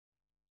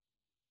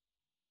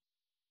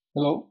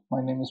Hello,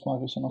 my name is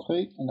Marius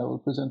Onofrei, and I will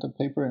present a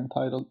paper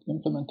entitled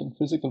Implementing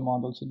Physical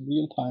Models in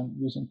Real Time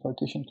Using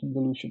Partitioned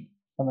Convolution,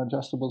 an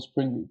Adjustable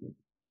Spring Reverb.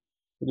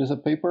 It is a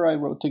paper I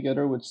wrote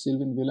together with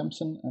Silvin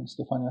Willemsen and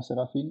Stefania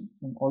Serafin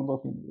from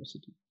Aalborg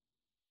University.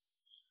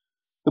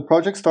 The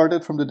project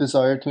started from the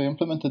desire to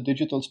implement a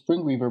digital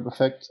spring reverb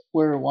effect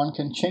where one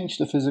can change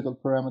the physical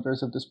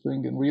parameters of the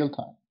spring in real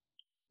time.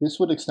 This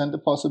would extend the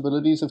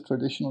possibilities of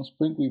traditional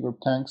spring reverb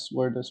tanks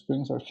where the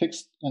springs are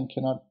fixed and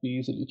cannot be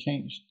easily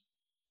changed.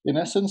 In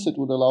essence, it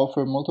would allow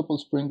for multiple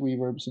spring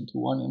reverbs into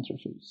one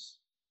interface.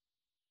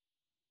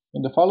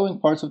 In the following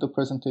parts of the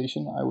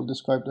presentation, I will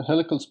describe the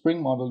helical spring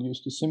model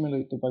used to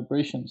simulate the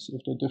vibrations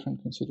of the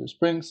different considered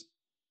springs.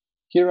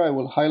 Here I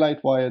will highlight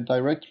why a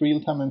direct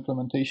real-time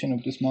implementation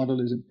of this model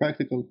is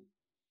impractical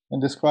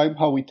and describe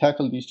how we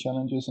tackle these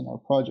challenges in our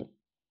project.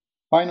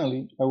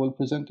 Finally, I will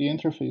present the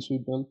interface we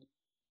built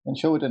and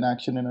show it in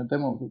action in a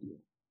demo video.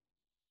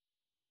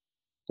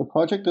 The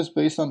project is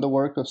based on the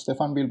work of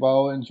Stefan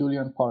Bilbao and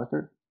Julian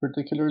Parker,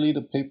 particularly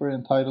the paper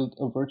entitled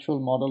A Virtual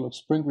Model of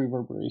Spring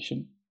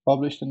Reverberation,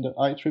 published in the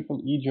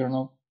IEEE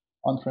Journal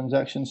on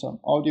Transactions on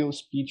Audio,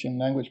 Speech, and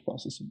Language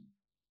Processing.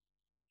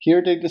 Here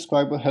they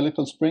describe a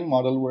helical spring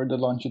model where the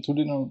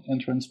longitudinal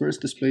and transverse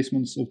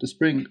displacements of the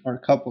spring are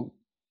coupled.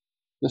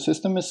 The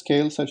system is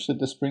scaled such that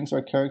the springs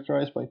are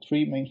characterized by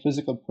three main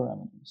physical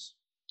parameters: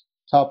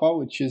 kappa,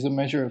 which is a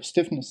measure of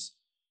stiffness,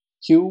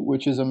 q,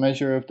 which is a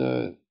measure of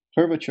the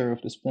curvature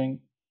of the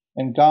spring,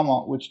 and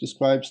gamma, which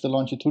describes the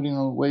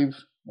longitudinal wave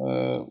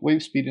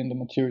speed in the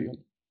material.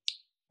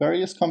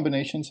 Various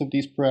combinations of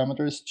these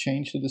parameters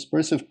change the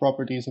dispersive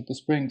properties of the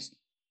springs,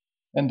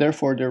 and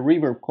therefore their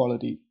reverb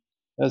quality,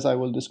 as I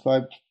will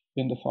describe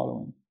in the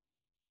following.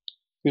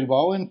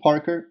 Bilbao and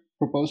Parker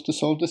proposed to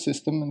solve the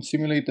system and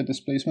simulate the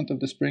displacement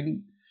of the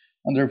spring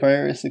under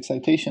various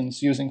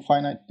excitations using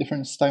finite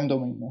difference time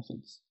domain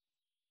methods.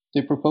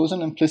 They propose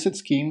an implicit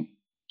scheme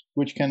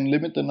which can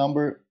limit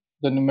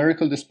the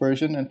numerical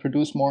dispersion and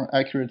produce more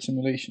accurate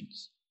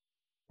simulations.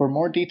 For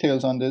more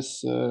details on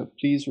this,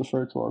 please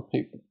refer to our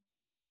paper.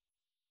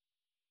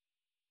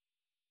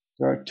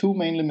 There are two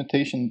main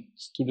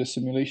limitations to the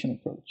simulation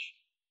approach.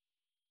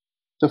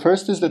 The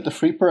first is that the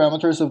free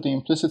parameters of the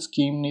implicit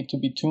scheme need to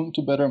be tuned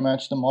to better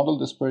match the model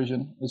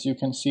dispersion, as you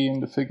can see in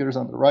the figures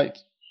on the right.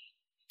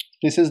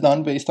 This is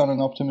done based on an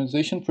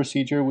optimization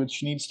procedure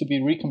which needs to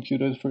be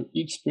recomputed for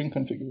each spring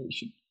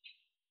configuration.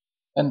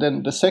 And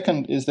then the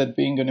second is that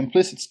being an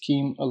implicit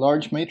scheme, a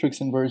large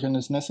matrix inversion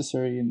is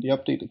necessary in the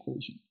update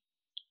equation.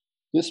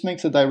 This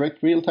makes a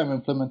direct real-time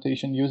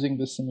implementation using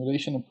this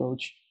simulation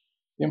approach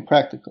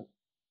impractical.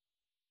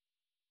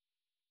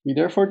 We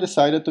therefore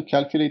decided to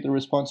calculate the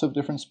response of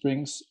different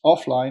springs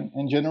offline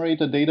and generate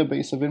a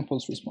database of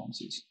impulse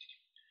responses.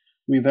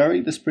 We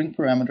varied the spring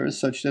parameters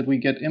such that we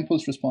get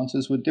impulse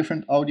responses with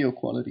different audio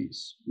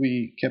qualities.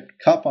 We kept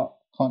kappa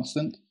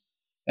constant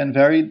and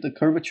varied the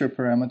curvature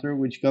parameter,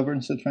 which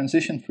governs the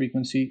transition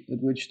frequency at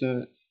which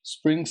the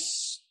spring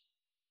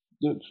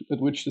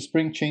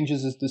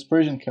changes its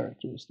dispersion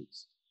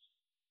characteristics.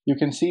 You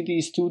can see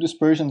these two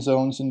dispersion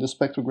zones in the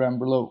spectrogram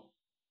below.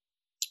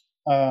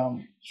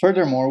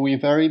 Furthermore, we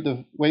varied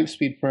the wave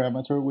speed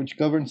parameter, which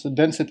governs the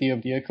density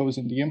of the echoes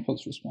in the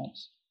impulse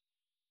response.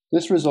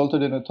 This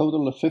resulted in a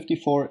total of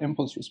 54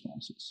 impulse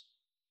responses.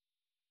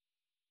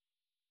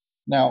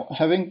 Now,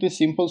 having these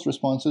impulse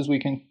responses, we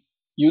can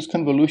use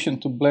convolution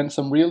to blend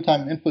some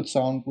real-time input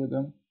sound with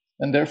them,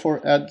 and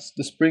therefore add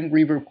the spring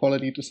reverb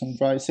quality to some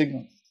dry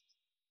signal.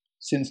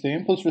 Since the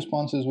impulse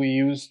responses we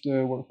used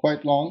were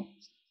quite long,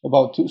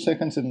 about 2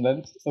 seconds in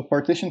length, a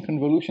partition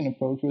convolution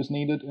approach was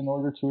needed in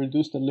order to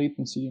reduce the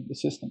latency in the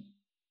system.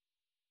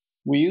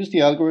 We used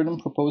the algorithm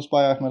proposed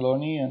by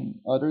Armeloni and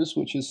others,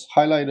 which is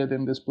highlighted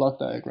in this block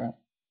diagram.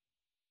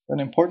 An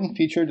important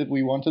feature that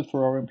we wanted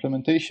for our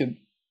implementation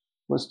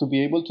was to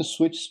be able to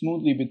switch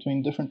smoothly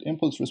between different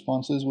impulse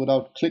responses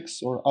without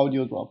clicks or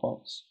audio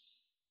dropouts.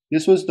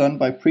 This was done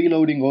by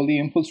preloading all the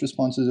impulse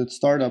responses at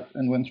startup,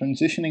 and when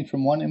transitioning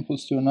from one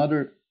impulse to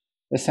another,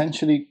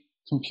 essentially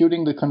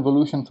computing the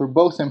convolution for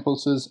both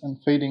impulses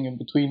and fading in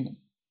between them.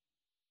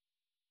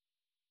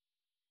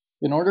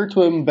 In order to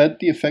embed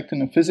the effect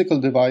in a physical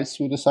device,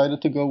 we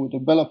decided to go with the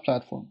Bella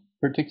platform,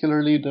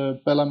 particularly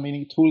the Bella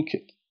Mini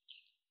Toolkit.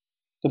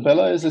 The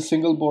Bella is a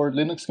single-board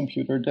Linux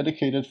computer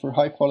dedicated for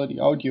high-quality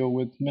audio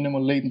with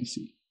minimal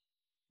latency.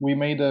 We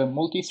made a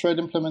multi-thread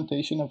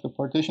implementation of the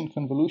partition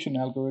convolution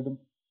algorithm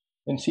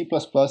in C++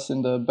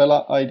 in the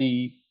Bella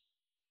IDE.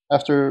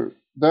 After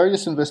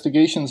various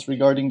investigations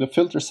regarding the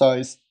filter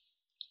size,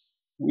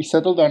 we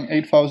settled on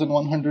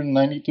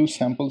 8,192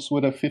 samples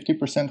with a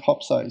 50%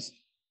 hop size,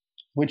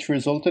 which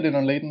resulted in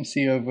a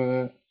latency of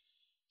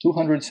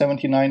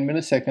 279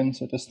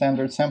 milliseconds at a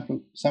standard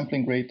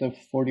sampling rate of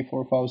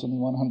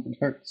 44,100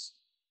 Hz.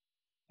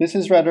 This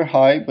is rather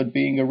high, but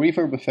being a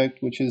reverb effect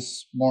which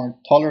is more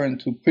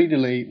tolerant to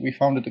pre-delay, we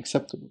found it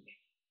acceptable.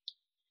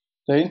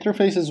 The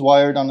interface is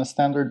wired on a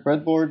standard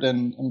breadboard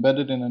and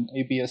embedded in an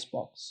ABS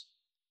box.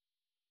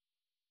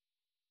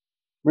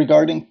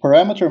 Regarding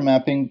parameter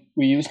mapping,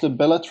 we used the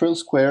Bella Trill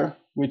Square,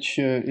 which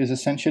is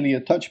essentially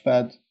a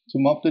touchpad to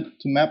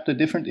map the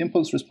different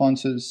impulse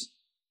responses.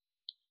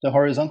 The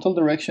horizontal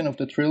direction of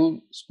the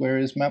trill square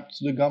is mapped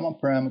to the gamma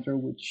parameter,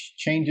 which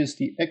changes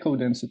the echo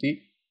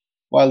density,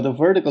 while the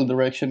vertical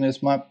direction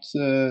is mapped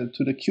to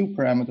the Q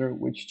parameter,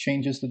 which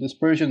changes the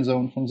dispersion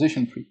zone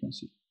transition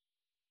frequency.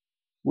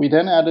 We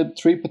then added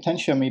 3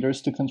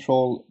 potentiometers to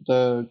control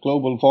the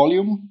global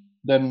volume,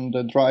 then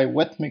the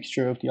dry-wet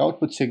mixture of the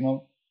output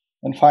signal,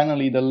 and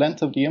finally the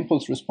length of the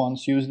impulse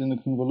response used in the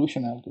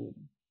convolution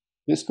algorithm.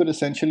 This could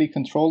essentially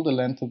control the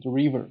length of the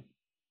reverb.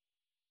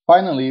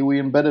 Finally, we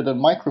embedded a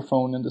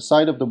microphone in the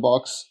side of the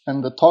box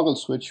and the toggle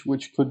switch,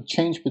 which could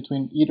change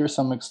between either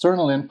some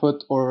external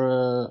input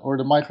or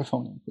the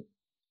microphone input.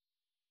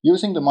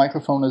 Using the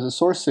microphone as a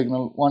source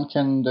signal, one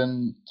can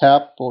then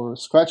tap or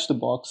scratch the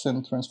box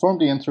and transform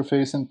the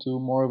interface into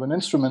more of an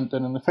instrument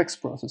than an effects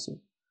processor,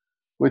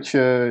 which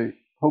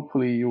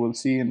hopefully you will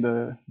see in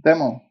the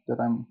demo that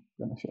I'm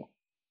going to show.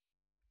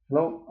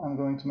 Hello, I'm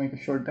going to make a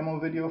short demo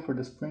video for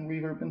the Spring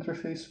Reverb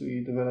interface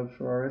we developed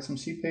for our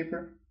SMC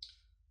paper.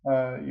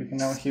 You can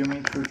now hear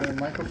me through the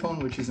microphone,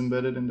 which is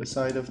embedded in the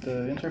side of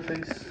the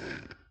interface.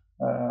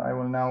 I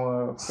will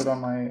now put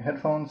on my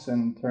headphones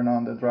and turn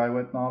on the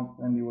dry-wet knob,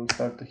 and you will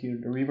start to hear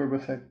the reverb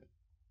effect.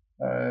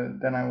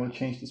 Then I will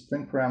change the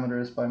spring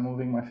parameters by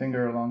moving my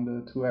finger along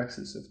the 2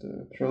 axes of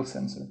the trill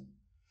sensor.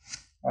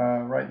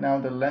 Right now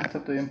the length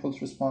of the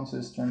impulse response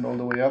is turned all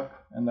the way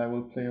up, and I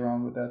will play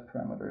around with that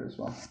parameter as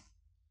well.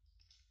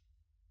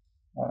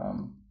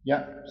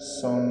 Yeah,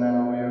 so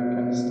now you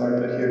can start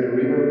to hear the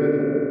reverb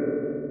effect.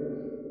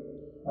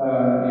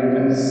 You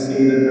can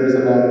see that there's a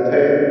long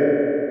tail.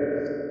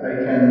 I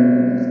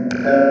can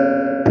tap.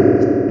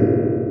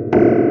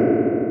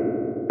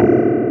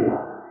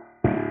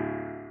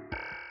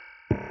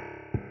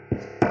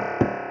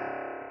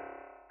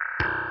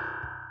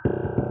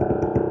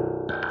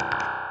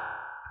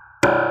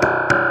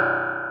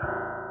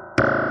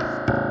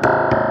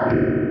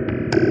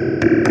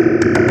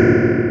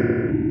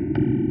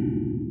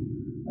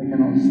 I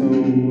can also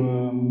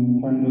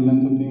turn the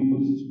length of the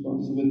impulse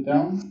response a bit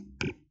down.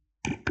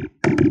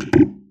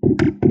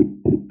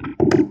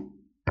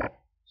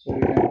 So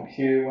you can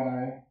hear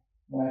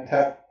when I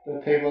tap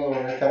the table or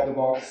I tap the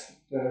box,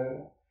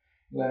 the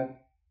length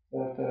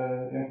of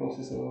the impulse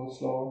is a little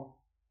slower.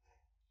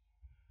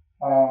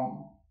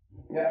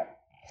 Yeah.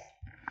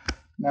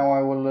 Now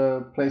I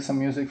will play some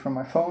music from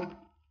my phone.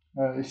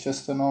 It's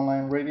just an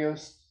online radio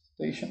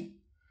station.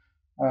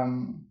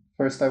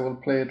 First I will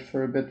play it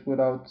for a bit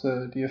without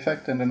the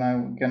effect, and then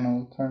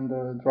I'll turn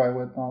the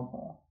dry-wet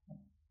knob.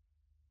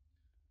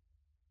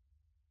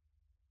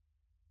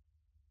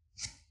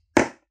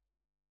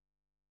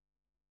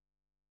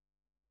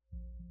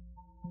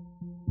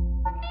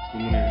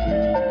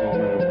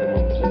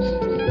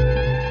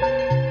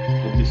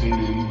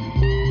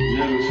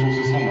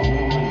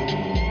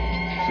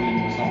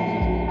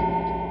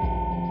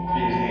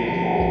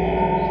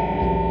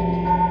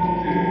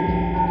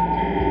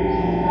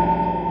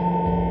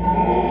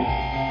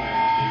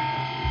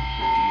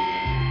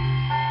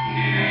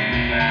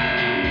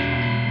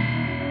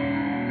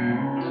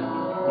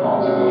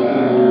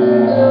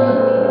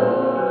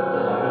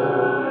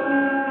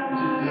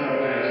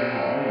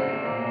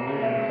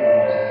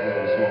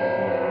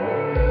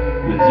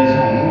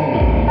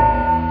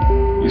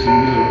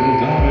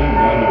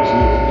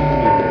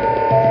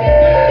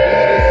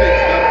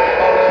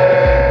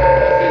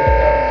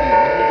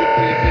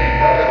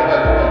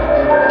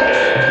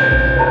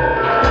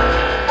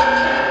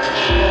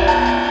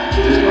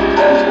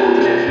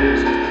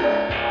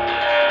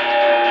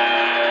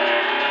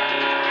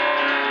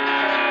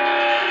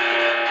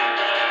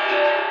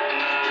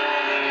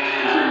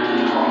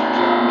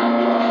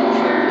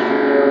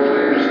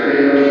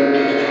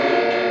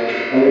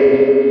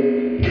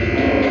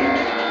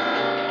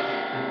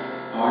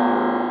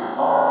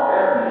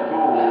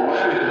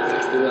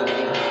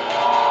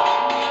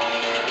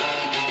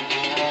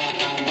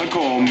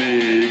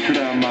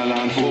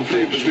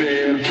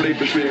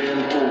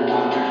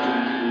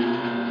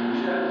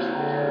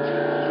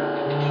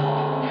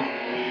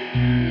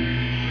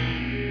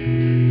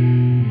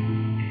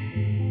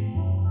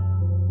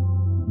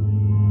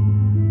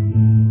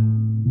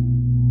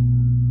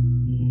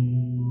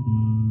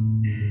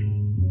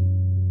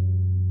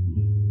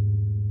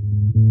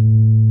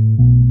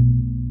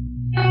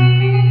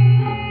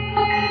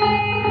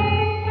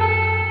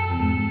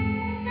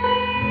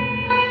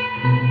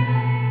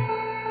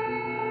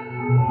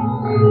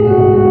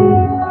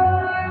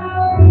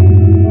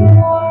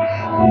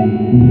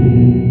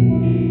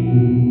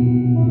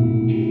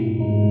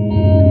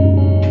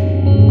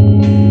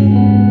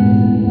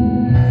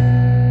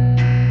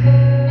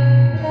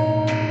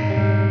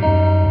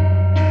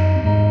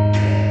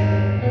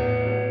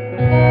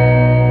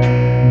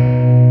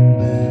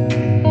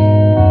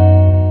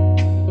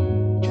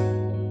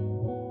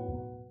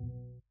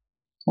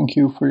 Thank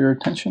you for your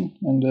attention,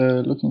 and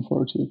looking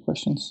forward to your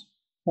questions.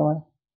 Bye-bye.